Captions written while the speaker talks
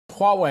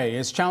Huawei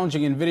is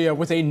challenging Nvidia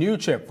with a new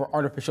chip for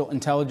artificial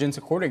intelligence,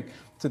 according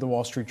to the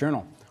Wall Street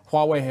Journal.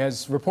 Huawei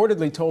has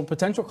reportedly told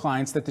potential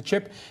clients that the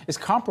chip is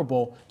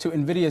comparable to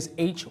Nvidia's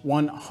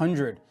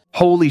H100.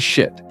 Holy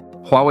shit!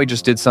 Huawei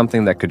just did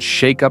something that could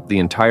shake up the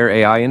entire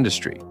AI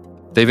industry.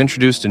 They've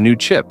introduced a new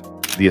chip,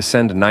 the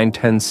Ascend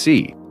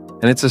 910C,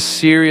 and it's a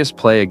serious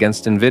play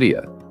against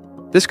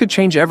Nvidia. This could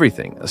change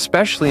everything,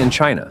 especially in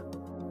China.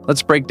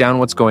 Let's break down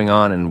what's going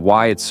on and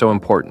why it's so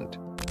important.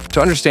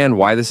 To understand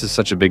why this is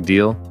such a big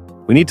deal,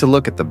 we need to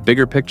look at the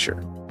bigger picture.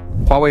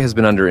 Huawei has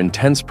been under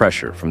intense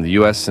pressure from the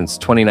US since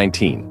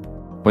 2019,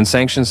 when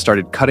sanctions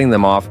started cutting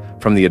them off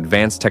from the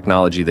advanced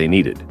technology they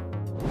needed.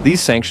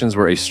 These sanctions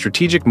were a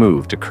strategic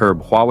move to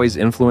curb Huawei's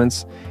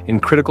influence in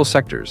critical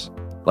sectors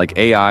like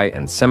AI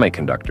and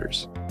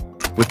semiconductors,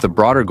 with the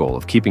broader goal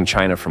of keeping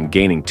China from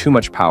gaining too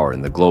much power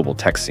in the global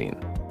tech scene.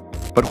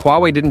 But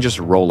Huawei didn't just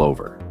roll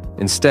over.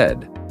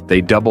 Instead,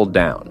 they doubled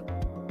down,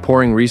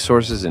 pouring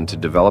resources into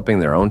developing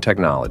their own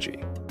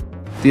technology.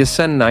 The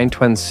Ascend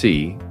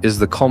 910C is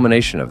the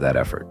culmination of that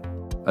effort,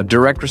 a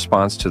direct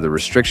response to the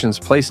restrictions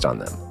placed on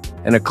them,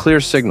 and a clear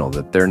signal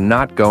that they're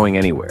not going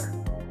anywhere.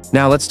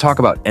 Now let's talk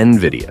about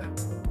Nvidia.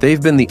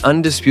 They've been the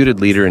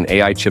undisputed leader in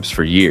AI chips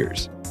for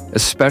years,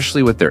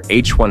 especially with their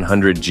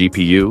H100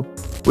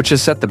 GPU, which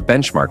has set the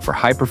benchmark for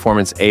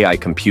high-performance AI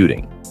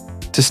computing.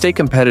 To stay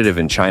competitive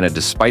in China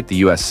despite the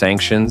US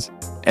sanctions,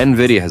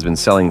 Nvidia has been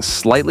selling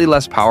slightly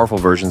less powerful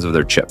versions of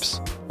their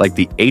chips, like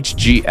the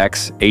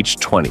HGX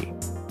H20,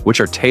 which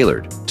are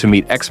tailored to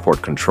meet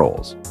export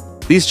controls.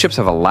 These chips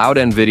have allowed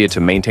Nvidia to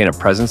maintain a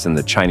presence in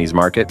the Chinese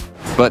market,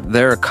 but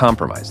they're a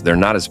compromise. They're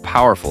not as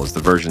powerful as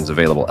the versions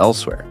available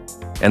elsewhere.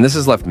 And this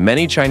has left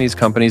many Chinese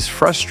companies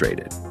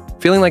frustrated,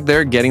 feeling like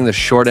they're getting the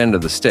short end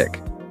of the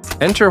stick.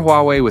 Enter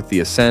Huawei with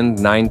the Ascend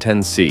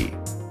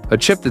 910C, a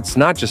chip that's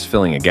not just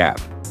filling a gap,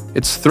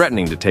 it's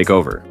threatening to take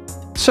over.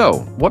 So,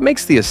 what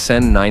makes the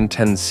Ascend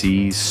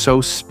 910C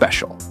so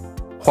special?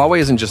 Huawei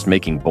isn't just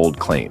making bold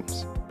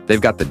claims. They've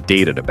got the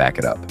data to back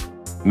it up.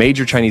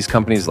 Major Chinese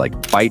companies like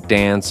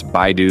ByteDance,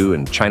 Baidu,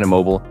 and China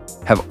Mobile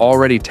have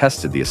already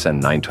tested the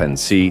Ascend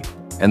 910C,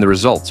 and the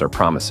results are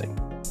promising.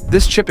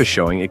 This chip is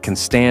showing it can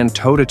stand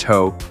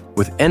toe-to-toe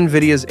with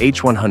Nvidia's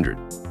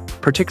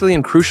H100, particularly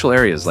in crucial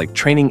areas like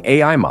training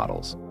AI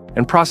models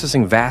and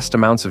processing vast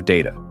amounts of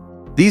data.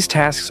 These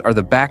tasks are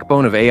the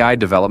backbone of AI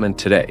development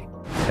today,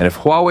 and if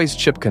Huawei's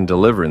chip can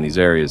deliver in these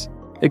areas,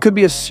 it could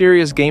be a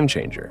serious game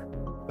changer.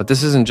 But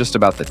this isn't just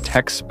about the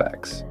tech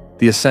specs.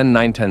 The Ascend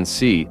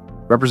 910C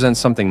represents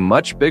something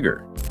much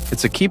bigger.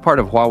 It's a key part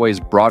of Huawei's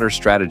broader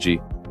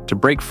strategy to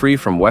break free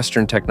from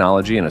Western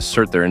technology and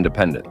assert their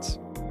independence.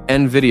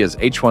 Nvidia's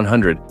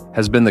H100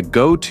 has been the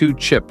go-to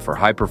chip for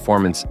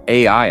high-performance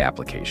AI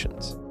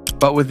applications.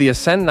 But with the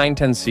Ascend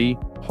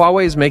 910C,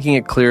 Huawei is making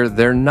it clear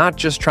they're not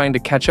just trying to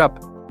catch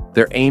up,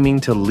 they're aiming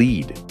to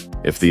lead.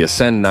 If the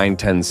Ascend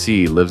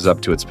 910C lives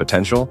up to its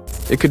potential,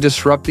 it could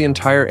disrupt the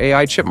entire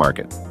AI chip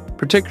market,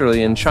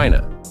 particularly in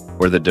China,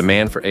 where the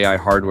demand for AI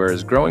hardware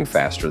is growing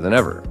faster than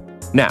ever.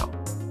 Now,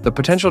 the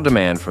potential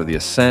demand for the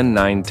Ascend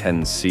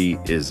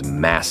 910C is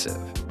massive.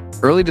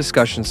 Early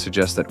discussions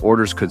suggest that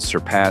orders could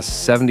surpass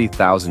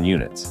 70,000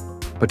 units,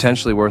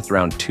 potentially worth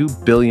around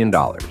 $2 billion.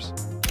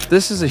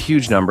 This is a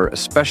huge number,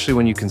 especially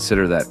when you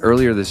consider that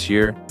earlier this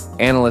year,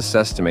 analysts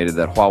estimated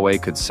that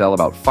Huawei could sell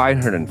about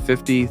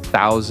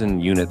 550,000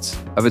 units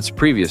of its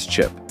previous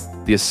chip,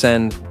 the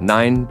Ascend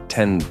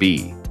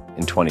 910B,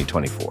 in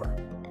 2024.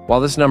 While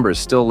this number is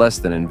still less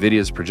than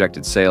Nvidia's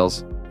projected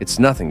sales, it's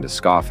nothing to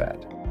scoff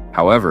at.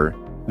 However,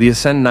 the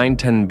Ascend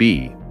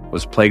 910B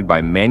was plagued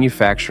by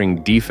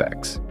manufacturing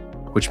defects,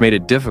 which made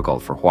it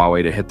difficult for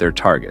Huawei to hit their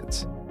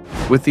targets.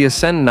 With the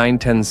Ascend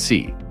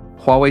 910C,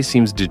 Huawei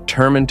seems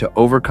determined to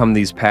overcome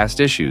these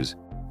past issues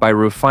by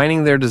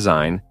refining their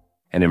design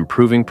and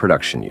improving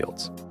production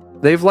yields.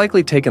 They've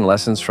likely taken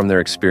lessons from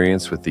their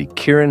experience with the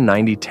Kirin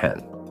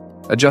 9010,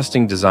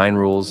 adjusting design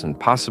rules and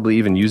possibly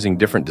even using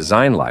different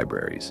design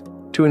libraries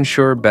to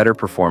ensure better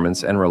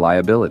performance and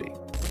reliability.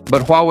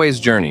 But Huawei's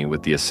journey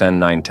with the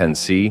Ascend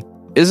 910C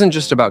isn't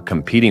just about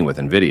competing with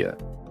Nvidia.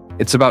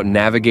 It's about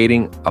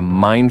navigating a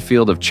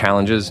minefield of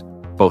challenges,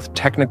 both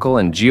technical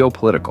and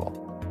geopolitical.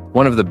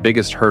 One of the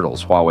biggest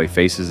hurdles Huawei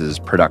faces is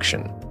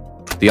production.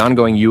 The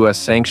ongoing US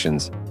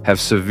sanctions have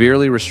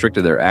severely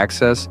restricted their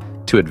access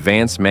to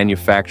advanced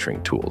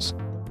manufacturing tools,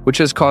 which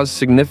has caused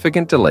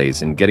significant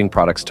delays in getting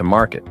products to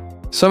market.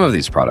 Some of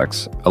these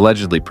products,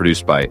 allegedly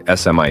produced by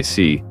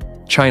SMIC,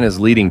 China's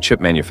leading chip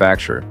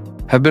manufacturer,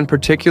 have been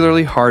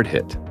particularly hard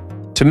hit.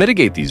 To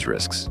mitigate these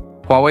risks,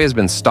 Huawei has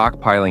been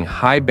stockpiling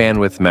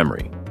high-bandwidth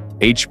memory,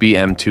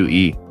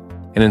 HBM2E,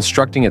 and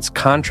instructing its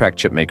contract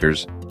chip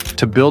makers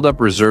to build up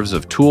reserves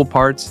of tool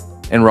parts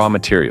and raw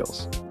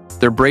materials.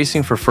 They're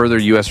bracing for further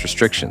US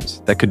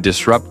restrictions that could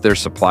disrupt their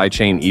supply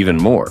chain even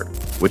more,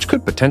 which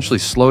could potentially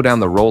slow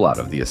down the rollout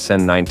of the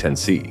Ascend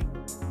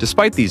 910C.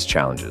 Despite these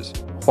challenges,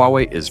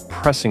 Huawei is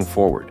pressing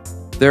forward.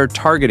 They're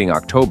targeting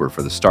October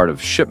for the start of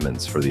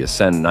shipments for the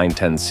Ascend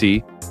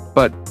 910C,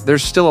 but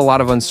there's still a lot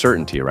of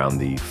uncertainty around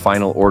the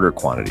final order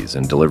quantities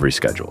and delivery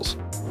schedules.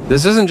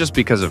 This isn't just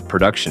because of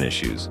production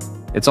issues.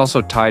 It's also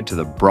tied to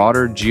the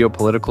broader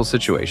geopolitical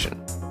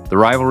situation. The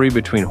rivalry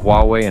between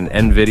Huawei and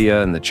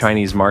Nvidia in the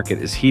Chinese market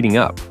is heating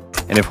up.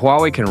 And if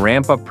Huawei can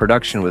ramp up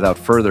production without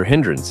further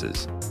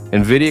hindrances,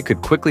 Nvidia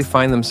could quickly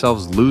find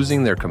themselves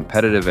losing their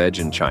competitive edge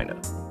in China,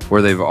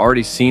 where they've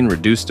already seen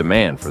reduced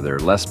demand for their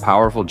less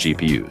powerful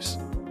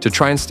GPUs. To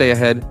try and stay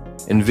ahead,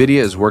 Nvidia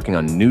is working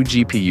on new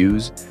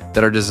GPUs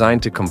that are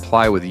designed to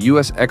comply with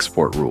US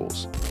export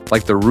rules,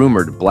 like the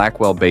rumored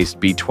Blackwell-based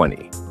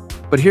B20.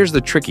 But here's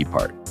the tricky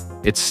part.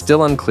 It's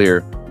still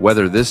unclear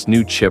whether this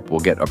new chip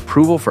will get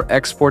approval for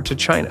export to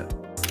China.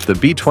 The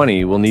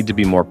B20 will need to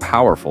be more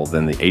powerful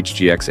than the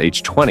HGX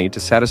H20 to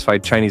satisfy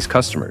Chinese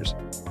customers,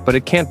 but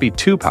it can't be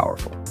too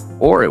powerful,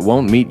 or it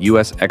won't meet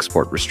US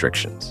export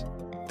restrictions.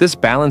 This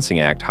balancing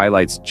act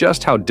highlights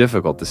just how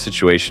difficult the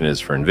situation is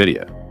for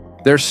Nvidia.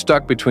 They're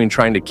stuck between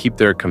trying to keep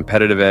their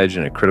competitive edge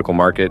in a critical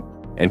market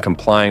and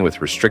complying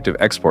with restrictive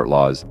export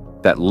laws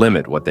that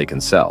limit what they can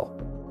sell.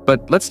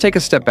 But let's take a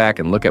step back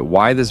and look at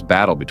why this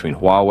battle between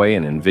Huawei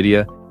and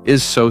Nvidia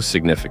is so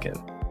significant.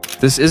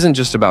 This isn't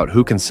just about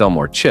who can sell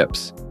more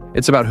chips.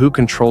 It's about who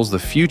controls the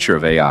future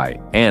of AI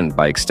and,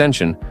 by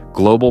extension,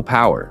 global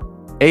power.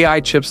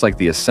 AI chips like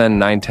the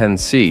Ascend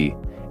 910C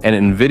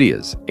and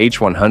Nvidia's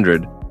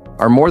H100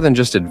 are more than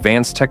just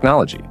advanced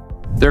technology.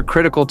 They're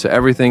critical to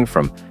everything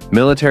from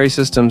military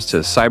systems to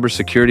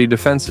cybersecurity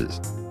defenses.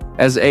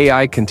 As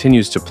AI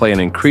continues to play an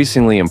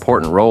increasingly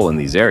important role in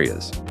these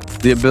areas,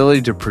 the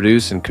ability to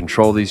produce and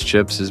control these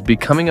chips is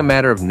becoming a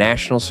matter of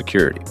national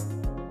security.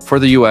 For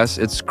the US,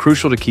 it's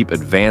crucial to keep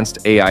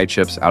advanced AI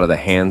chips out of the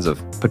hands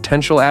of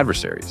potential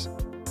adversaries.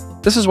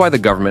 This is why the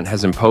government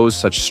has imposed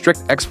such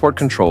strict export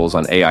controls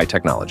on AI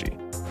technology,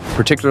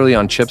 particularly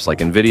on chips like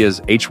Nvidia's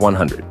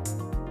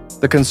H100.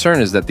 The concern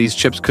is that these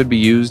chips could be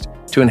used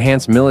to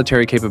enhance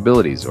military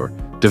capabilities or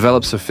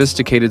develop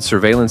sophisticated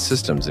surveillance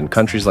systems in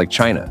countries like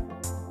China,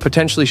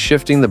 potentially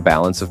shifting the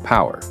balance of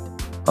power.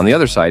 On the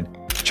other side,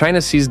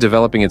 China sees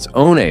developing its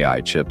own AI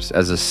chips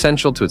as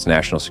essential to its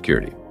national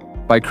security.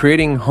 By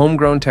creating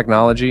homegrown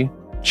technology,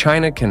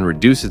 China can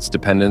reduce its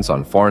dependence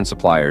on foreign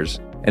suppliers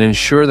and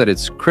ensure that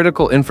its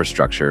critical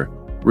infrastructure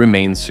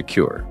remains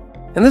secure.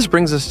 And this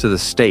brings us to the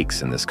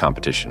stakes in this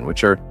competition,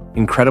 which are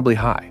incredibly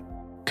high.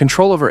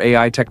 Control over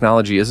AI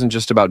technology isn't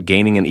just about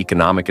gaining an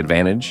economic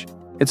advantage,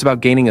 it's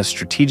about gaining a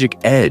strategic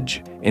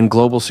edge in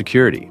global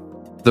security.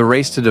 The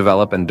race to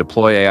develop and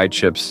deploy AI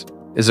chips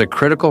is a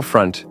critical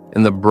front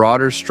in the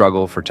broader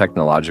struggle for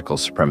technological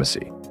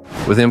supremacy,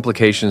 with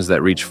implications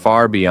that reach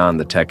far beyond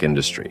the tech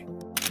industry.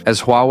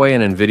 As Huawei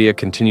and Nvidia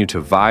continue to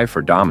vie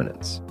for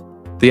dominance,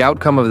 the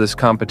outcome of this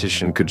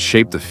competition could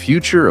shape the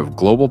future of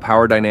global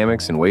power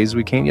dynamics in ways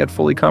we can't yet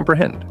fully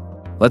comprehend.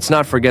 Let's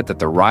not forget that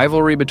the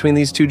rivalry between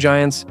these two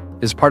giants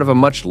is part of a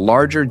much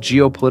larger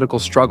geopolitical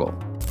struggle.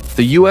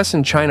 The US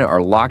and China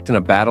are locked in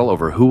a battle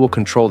over who will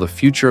control the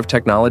future of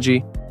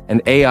technology,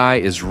 and AI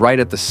is right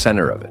at the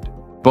center of it.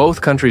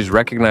 Both countries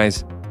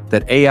recognize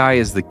that AI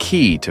is the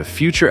key to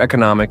future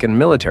economic and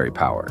military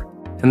power,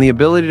 and the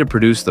ability to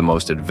produce the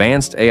most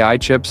advanced AI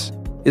chips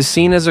is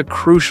seen as a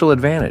crucial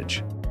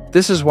advantage.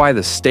 This is why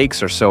the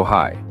stakes are so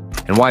high,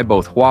 and why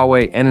both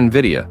Huawei and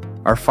Nvidia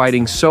are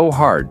fighting so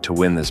hard to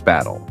win this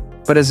battle.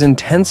 But as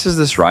intense as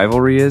this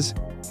rivalry is,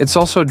 it's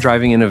also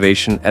driving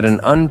innovation at an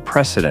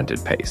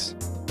unprecedented pace.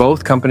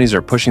 Both companies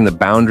are pushing the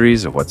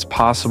boundaries of what's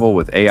possible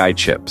with AI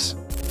chips,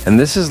 and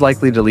this is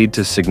likely to lead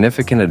to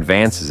significant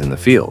advances in the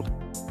field.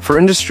 For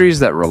industries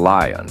that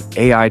rely on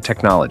AI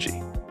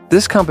technology,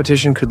 this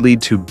competition could lead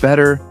to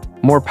better,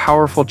 more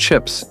powerful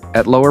chips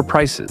at lower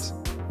prices,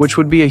 which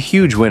would be a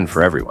huge win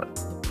for everyone.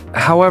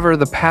 However,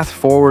 the path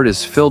forward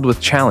is filled with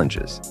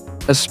challenges,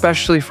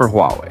 especially for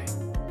Huawei,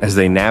 as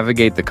they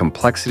navigate the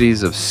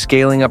complexities of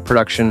scaling up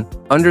production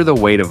under the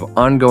weight of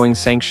ongoing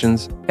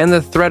sanctions and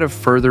the threat of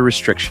further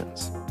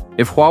restrictions.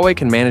 If Huawei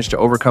can manage to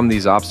overcome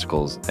these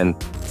obstacles and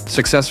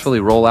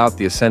successfully roll out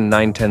the Ascend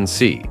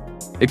 910C,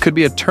 it could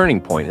be a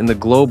turning point in the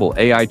global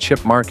AI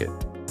chip market.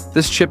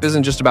 This chip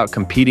isn't just about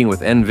competing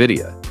with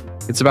Nvidia,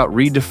 it's about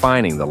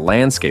redefining the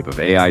landscape of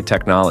AI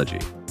technology.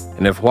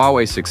 And if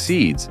Huawei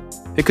succeeds,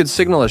 it could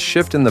signal a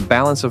shift in the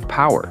balance of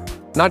power,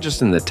 not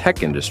just in the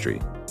tech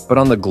industry, but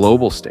on the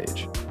global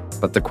stage.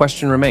 But the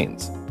question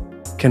remains,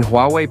 can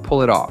Huawei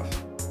pull it off?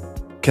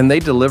 Can they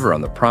deliver on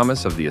the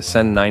promise of the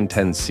Ascend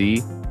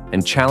 910C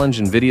and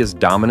challenge Nvidia's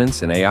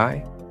dominance in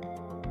AI?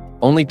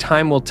 Only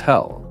time will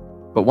tell,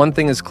 but one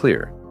thing is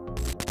clear.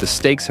 The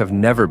stakes have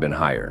never been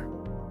higher,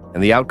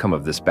 and the outcome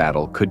of this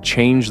battle could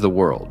change the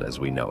world as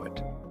we know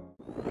it.